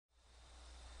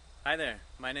Hi there,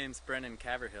 my name's Brennan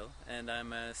Caverhill and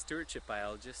I'm a stewardship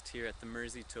biologist here at the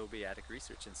Mersey Tobeatic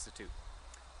Research Institute.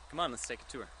 Come on, let's take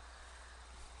a tour.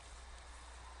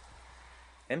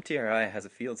 MTRI has a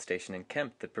field station in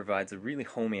Kempt that provides a really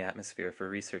homey atmosphere for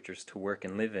researchers to work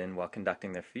and live in while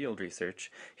conducting their field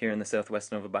research here in the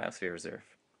Southwest Nova Biosphere Reserve.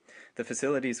 The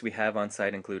facilities we have on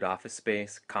site include office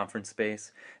space, conference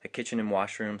space, a kitchen and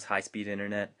washrooms, high-speed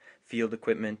internet, field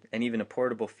equipment, and even a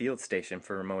portable field station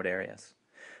for remote areas.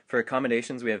 For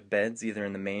accommodations, we have beds either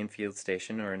in the main field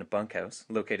station or in a bunkhouse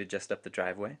located just up the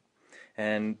driveway.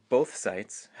 And both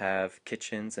sites have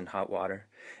kitchens and hot water,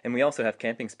 and we also have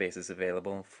camping spaces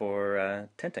available for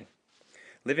tenting.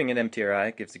 Living at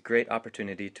MTRI gives a great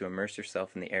opportunity to immerse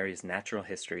yourself in the area's natural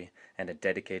history and a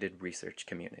dedicated research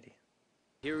community.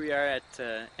 Here we are at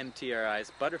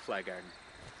MTRI's butterfly garden.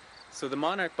 So the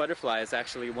monarch butterfly is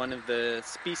actually one of the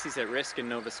species at risk in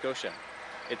Nova Scotia.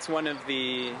 It's one of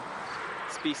the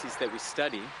species that we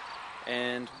study,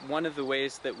 and one of the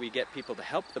ways that we get people to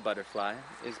help the butterfly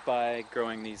is by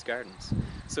growing these gardens.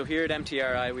 So here at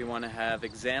MTRI we want to have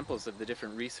examples of the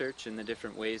different research and the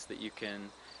different ways that you can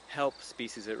help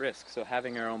species at risk. So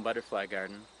having our own butterfly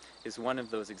garden is one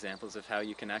of those examples of how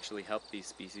you can actually help these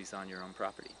species on your own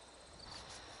property.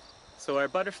 So our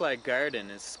butterfly garden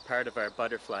is part of our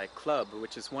butterfly club,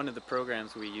 which is one of the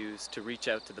programs we use to reach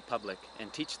out to the public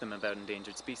and teach them about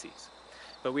endangered species.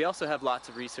 But we also have lots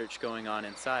of research going on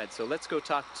inside, so let's go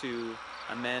talk to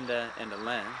Amanda and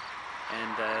Alain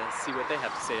and see what they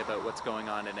have to say about what's going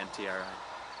on at MTRI.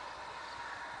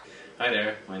 Hi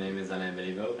there, my name is Alain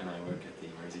Beliveau and I work at the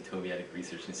Mersey Tobeatic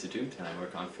Research Institute and I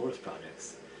work on forest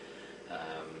projects.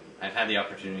 I've had the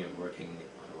opportunity of working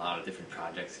on a lot of different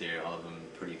projects here, all of them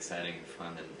pretty exciting and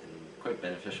fun and quite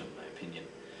beneficial in my opinion.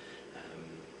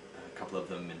 A couple of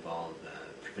them involve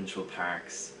provincial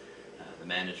parks, the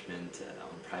management on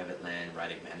private land,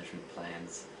 writing management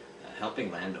plans, helping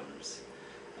landowners,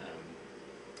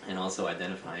 and also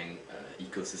identifying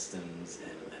ecosystems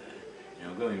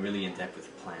and going really in depth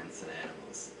with plants and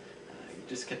animals. You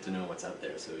just get to know what's out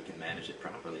there so we can manage it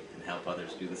properly and help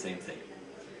others do the same thing.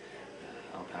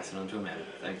 I'll pass it on to Amanda.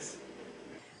 Thanks.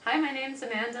 Hi, my name is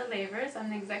Amanda Lavers. I'm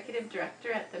the Executive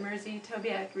Director at the Mersey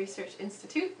Tobeatic Research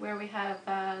Institute, where we have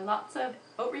lots of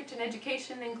outreach and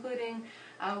education, including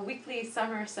a weekly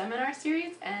summer seminar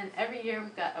series, and every year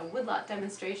we've got a woodlot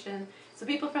demonstration so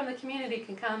people from the community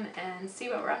can come and see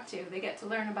what we're up to. They get to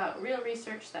learn about real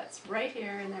research that's right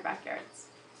here in their backyards.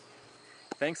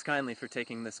 Thanks kindly for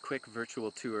taking this quick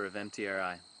virtual tour of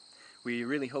MTRI. We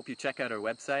really hope you check out our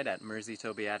website at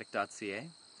merseytobeatic.ca,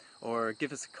 or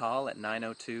give us a call at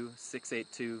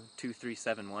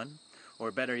 902-682-2371,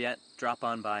 or better yet, drop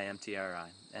on by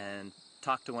MTRI and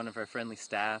talk to one of our friendly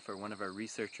staff or one of our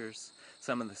researchers,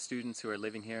 some of the students who are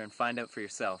living here, and find out for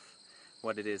yourself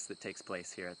what it is that takes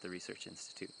place here at the Research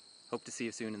Institute. Hope to see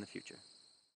you soon in the future.